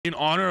In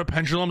honor of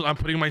Pendulums, I'm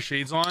putting my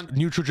shades on.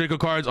 New True Draco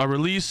cards are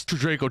released. True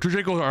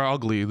Draco are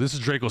ugly. This is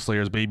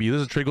Dracoslayers, baby.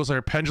 This is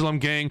Dracoslayer Pendulum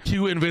gang.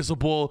 Q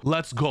invisible.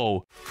 Let's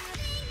go.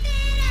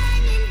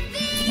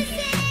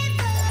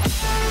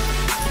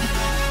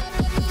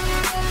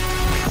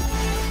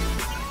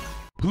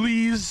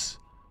 Please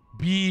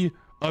be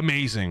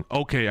amazing.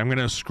 Okay, I'm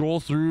gonna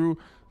scroll through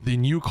the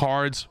new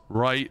cards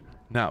right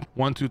now.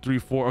 1, 2, 3,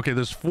 4. Okay,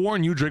 there's 4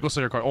 new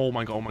Dracoslayer cards. Oh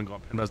my god, oh my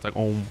god. That's like,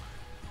 oh,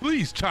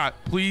 please chat,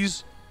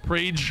 please,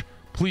 Prage,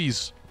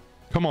 please,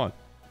 come on.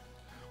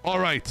 All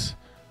right,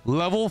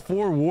 level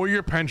 4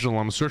 Warrior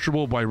Pendulum,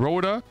 searchable by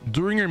Rhoda.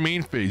 During your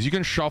main phase, you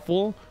can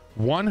shuffle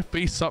 1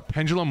 face-up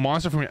Pendulum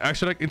monster from your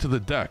extra deck into the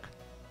deck.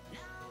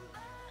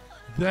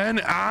 Then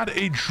add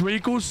a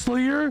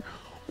Dracoslayer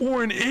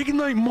or an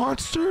Ignite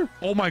monster.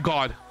 Oh my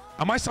god,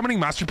 am I summoning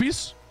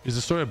Masterpiece? Is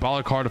the story of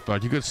Ballad card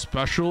effect. You could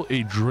special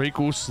a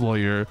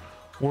Dracoslayer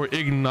or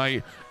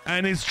Ignite,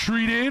 and it's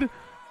treated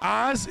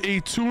as a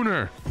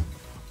tuner.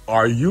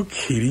 Are you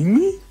kidding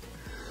me?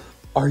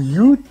 Are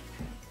you?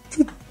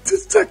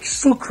 This deck is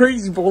so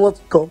crazy, bro. Let's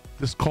go.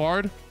 This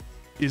card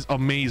is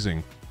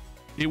amazing.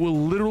 It will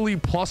literally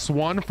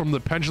 +1 from the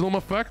Pendulum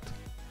effect,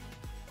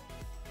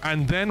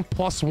 and then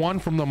 +1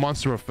 from the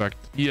monster effect.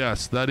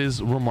 Yes, that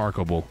is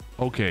remarkable.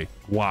 Okay,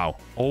 wow.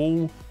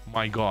 Oh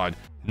my god.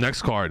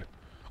 Next card.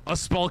 A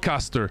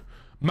Spellcaster.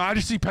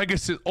 Majesty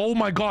Pegasus. Oh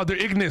my god, they're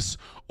Ignis.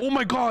 Oh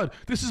my god,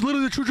 this is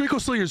literally the true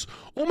Dracoslayers.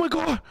 Oh my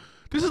god,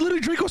 this is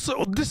literally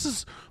Dracoslayer. This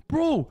is,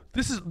 bro,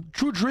 this is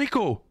true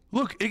Draco.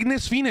 Look,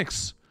 Ignis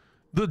Phoenix,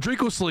 the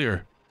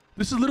Dracoslayer.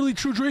 This is literally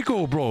true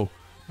Draco, bro.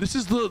 This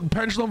is the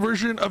Pendulum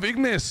version of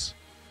Ignis.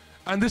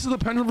 And this is the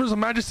Pendulum version of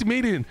Majesty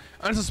Maiden.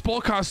 And it's a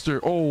Spellcaster.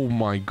 Oh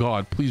my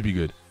god, please be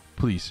good.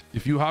 Please,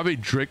 if you have a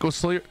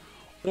Dracoslayer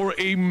or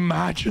a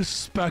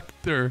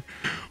Magispector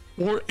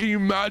or a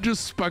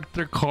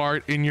Magispector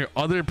card in your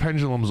other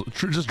Pendulums,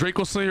 just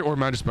Dracoslayer or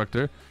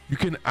Magispector, you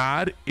can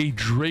add a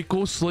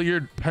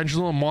Dracoslayer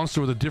Pendulum monster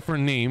with a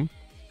different name.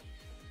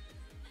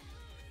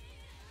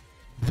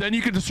 Then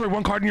you can destroy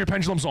 1 card in your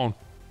Pendulum zone.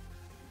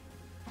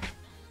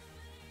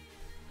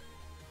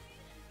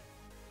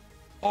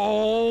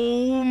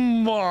 Oh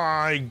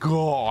my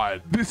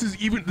god, this is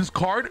even, this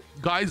card,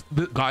 guys,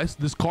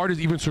 this card is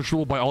even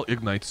searchable by all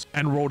Ignites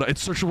and Rhoda.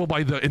 It's searchable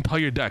by the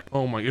entire deck.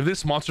 Oh my, if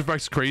this monster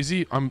effect's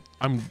crazy, I'm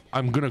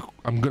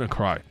gonna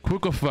cry.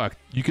 Quick effect,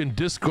 you can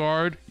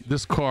discard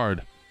this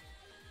card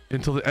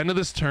until the end of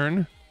this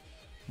turn.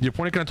 Your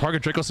opponent can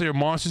target Dracoslayer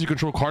monsters you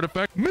control card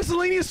effect.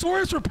 Miscellaneous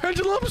swords for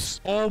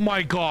Pendulums. Oh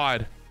my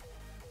god,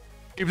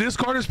 if this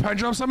card is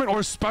Pendulum summon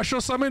or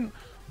special summon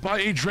by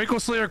a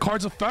Dracoslayer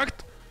card's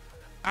effect,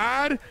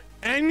 add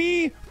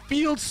any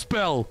field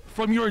spell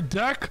from your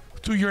deck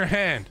to your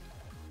hand.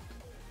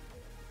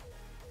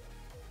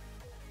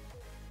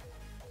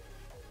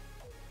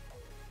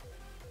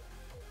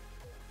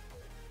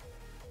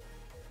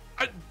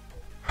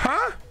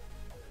 Huh?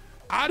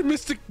 Add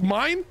Mystic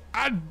Mine?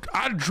 Add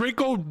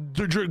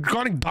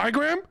Draconic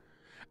Diagram?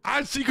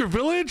 Add Secret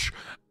Village?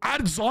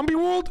 Add Zombie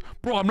World?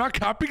 Bro, I'm not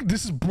capping.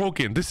 This is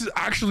broken. This is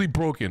actually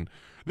broken.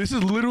 This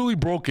is literally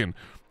broken.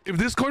 If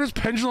this card is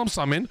Pendulum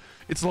Summon,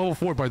 it's level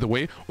 4 by the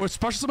way, or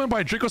special summon by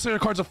a Dracoslayer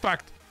card's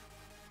effect.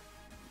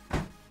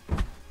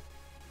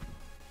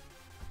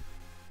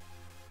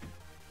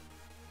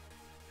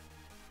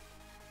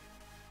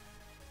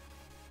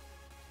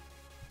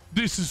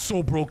 This is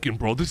so broken,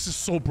 bro. This is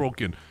so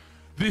broken.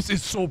 This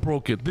is so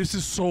broken. This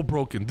is so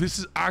broken. This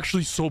is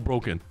actually so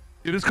broken.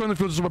 It is kind of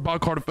feels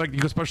about card effect.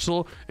 You can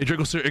special a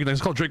Dracoslayer Ignite.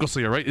 It's called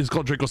Dracoslayer, right? It's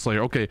called Dracoslayer.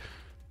 Okay.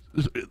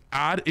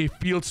 Add a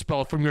field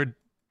spell from your...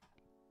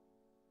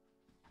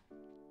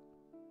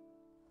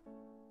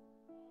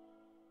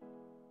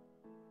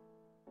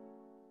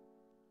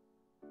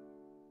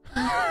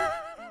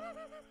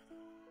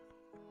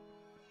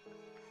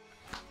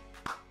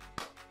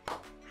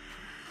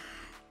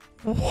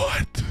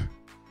 What?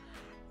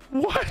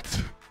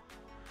 What?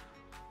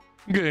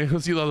 Okay,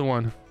 let's see the other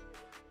one.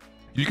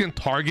 You can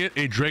target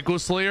a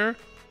Dracoslayer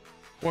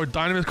or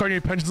Dynamis card in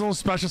your Pendulum,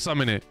 special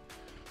summon it.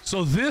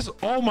 So this,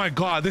 oh my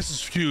god, this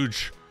is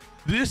huge.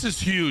 This is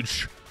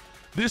huge.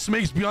 This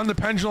makes Beyond the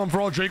Pendulum for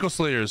all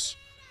Dracoslayers.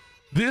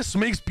 This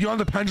makes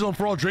Beyond the Pendulum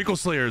for all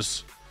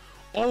Dracoslayers.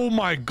 Oh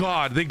my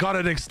god, they got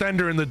an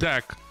extender in the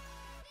deck.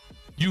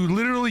 You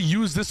literally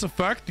use this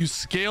effect, you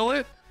scale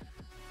it,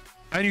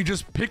 and you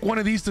just pick one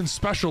of these and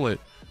special it.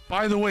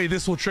 By the way,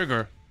 this will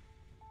trigger.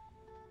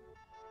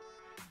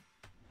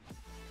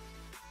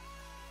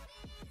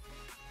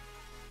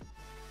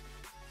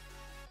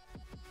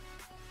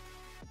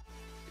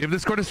 If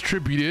this card is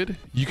tributed,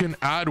 you can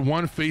add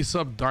 1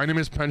 face-up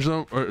Dynamis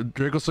Pendulum or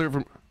Dracoslayer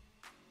from...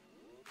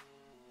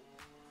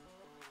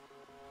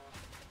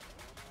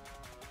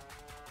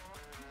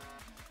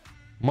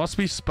 Must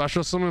be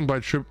special summoned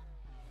by trip...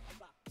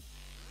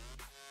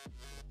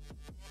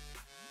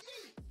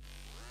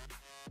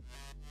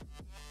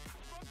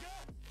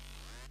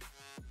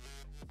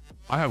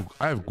 I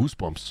have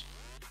goosebumps.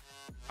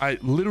 I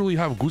literally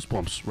have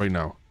goosebumps right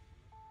now.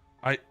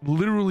 I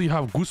literally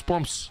have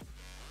goosebumps.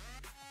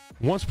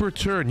 Once per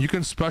turn, you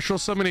can special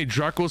summon a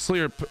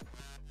Dracoslayer.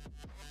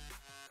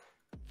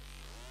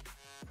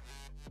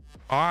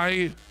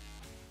 I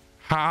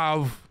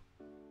have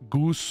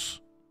goose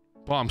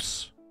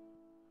bumps.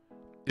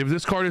 If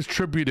this card is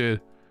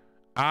tributed,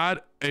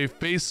 add a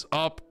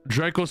face-up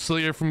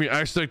Dracoslayer from your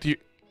extra deck to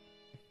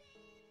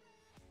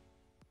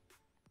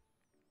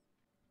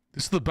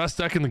This is the best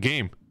deck in the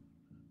game.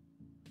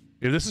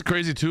 If this is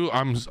crazy too,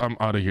 I'm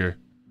out of here.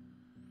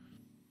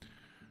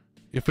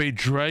 If a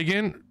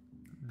dragon,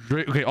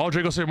 okay, all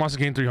Dracoslayer monsters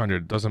gain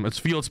 300. Doesn't, it's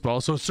field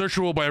spell, so it's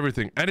searchable by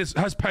everything, and it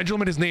has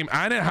Pendulum in his name,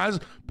 and it has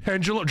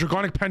Pendulum,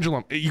 Draconic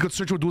Pendulum. You could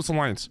search with Duelist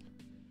Alliance.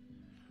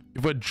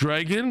 If a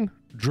dragon,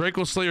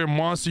 Dracoslayer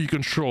monster you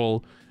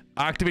control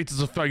activates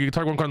its effect, you can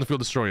target one card on the field,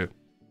 destroy it.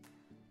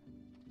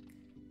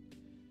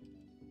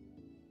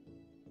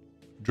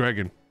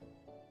 Dragon.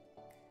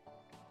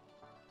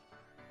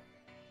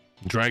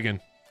 Dragon.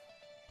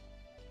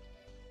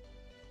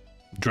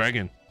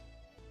 Dragon.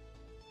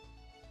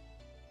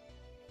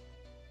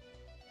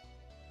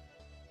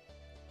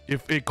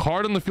 If a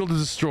card on the field is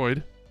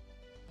destroyed,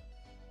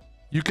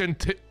 you can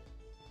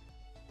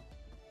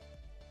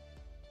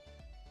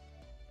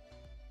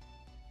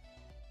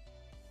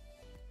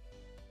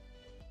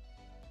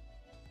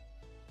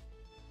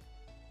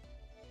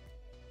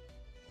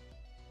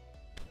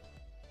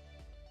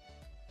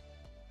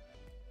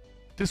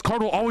this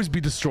card will always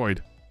be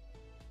destroyed.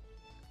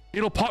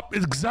 It'll pop,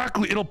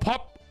 exactly, it'll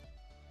pop.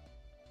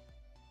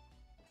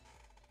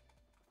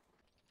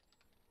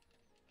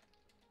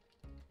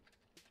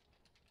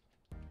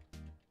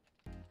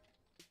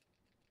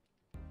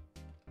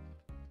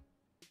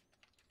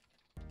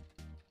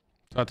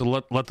 I have to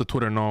let the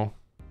Twitter know.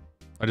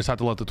 I just have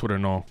to let the Twitter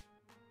know.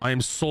 I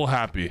am so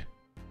happy.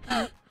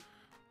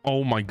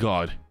 Oh my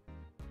god.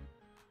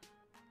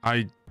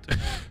 And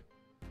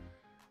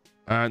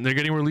they're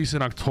getting released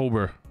in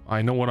October.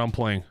 I know what I'm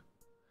playing.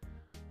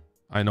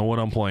 I know what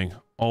I'm playing.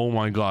 Oh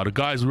my god.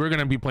 Guys, we're going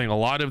to be playing a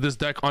lot of this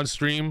deck on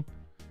stream.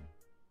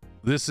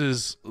 This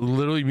is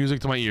literally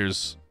music to my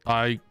ears.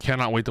 I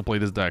cannot wait to play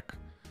this deck.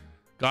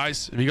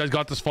 Guys, if you guys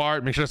got this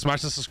far, make sure to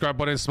smash the subscribe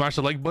button, smash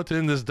the like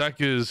button. This deck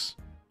is...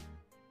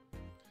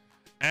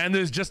 And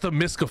there's just a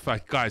misc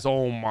effect, guys.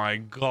 Oh my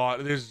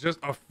god. There's just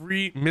a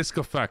free misc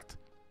effect.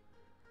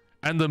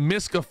 And the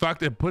misc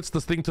effect, it puts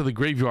this thing to the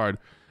graveyard.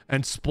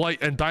 And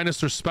Splight and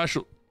Dinosaur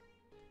special...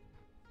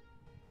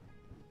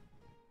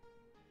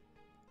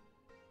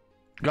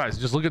 Guys,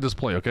 just look at this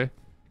play, okay?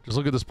 Just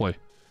look at this play.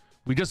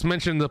 We just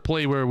mentioned the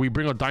play where we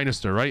bring a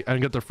Dinosaur, right?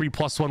 And get the free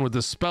 +1 with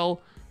this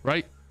spell,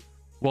 right?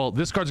 Well,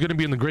 this card's going to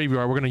be in the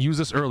graveyard. We're going to use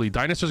this early.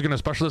 Dinosaur's going to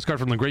special this card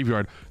from the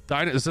graveyard.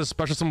 This is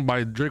special summon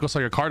by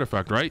Dracoslayer card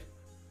effect, right?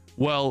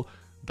 Well,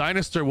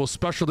 Dinosaur will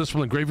special this from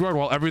the graveyard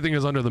while everything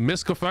is under the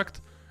misc effect,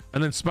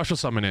 and then special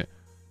summon it.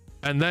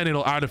 And then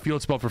it'll add a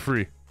field spell for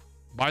free.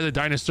 By the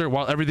Dinosaur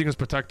while everything is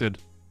protected.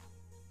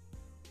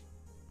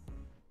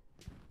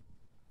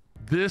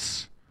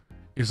 This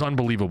is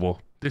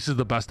unbelievable. This is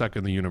the best deck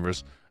in the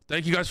universe.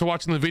 Thank you guys for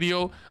watching the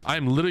video.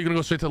 I'm literally gonna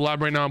go straight to the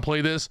lab right now and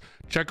play this.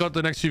 Check out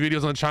the next few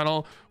videos on the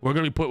channel. We're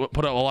gonna be put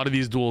out a lot of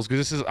these duels because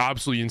this is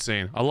absolutely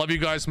insane. I love you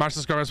guys. Smash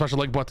the subscribe, smash the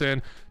like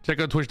button. Check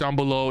out Twitch down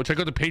below. Check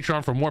out the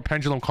Patreon for more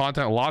Pendulum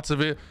content, lots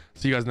of it.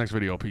 See you guys next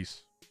video.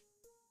 Peace.